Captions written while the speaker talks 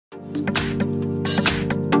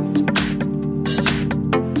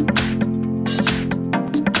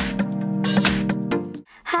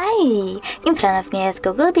TV. In front of me is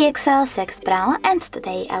Google Pixel 6 Pro, and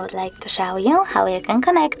today I would like to show you how you can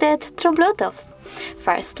connect it through Bluetooth.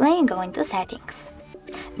 Firstly, go into Settings.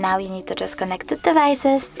 Now you need to just connect the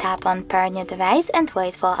devices, tap on Pair New Device and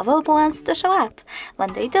wait for available ones to show up.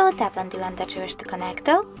 When they do, tap on the one that you wish to connect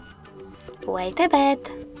to, wait a bit,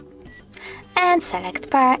 and select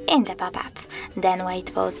Pair in the pop-up. Then wait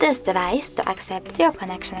for this device to accept your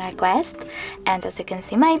connection request, and as you can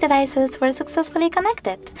see, my devices were successfully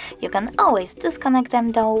connected. You can always disconnect them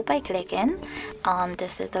though by clicking on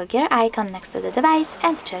this little gear icon next to the device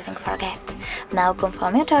and choosing Forget. Now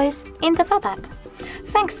confirm your choice in the pop-up.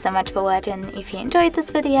 Thanks so much for watching. If you enjoyed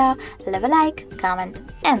this video, leave a like, comment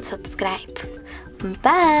and subscribe.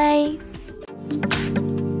 Bye!